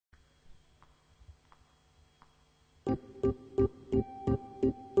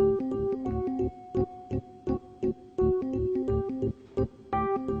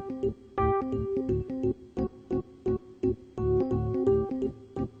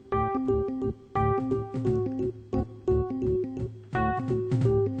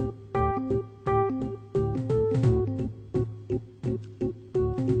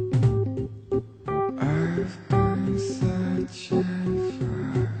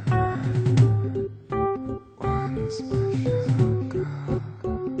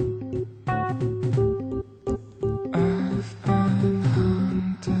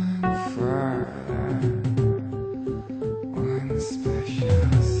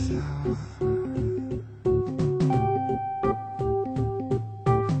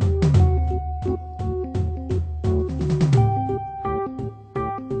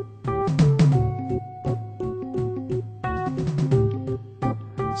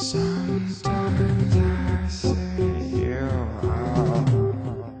Sometimes I see you all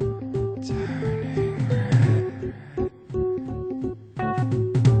turning red,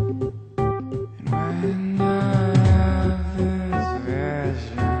 and when I have this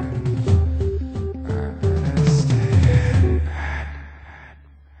vision, I better stay in bed.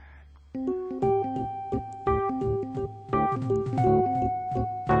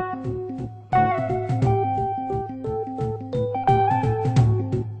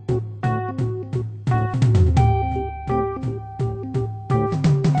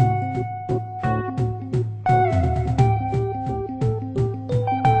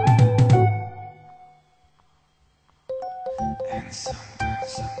 And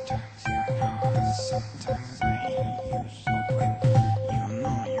sometimes you know, sometimes I hate you so when you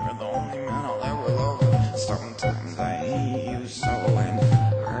know you're the only man I'll ever love. Sometimes I hate you so when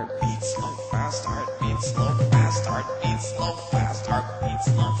heart beats slow fast, heart beats slow fast, heart beats slow fast, heart beats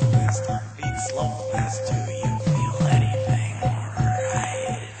slow fast, heart beats slow fast. Do you feel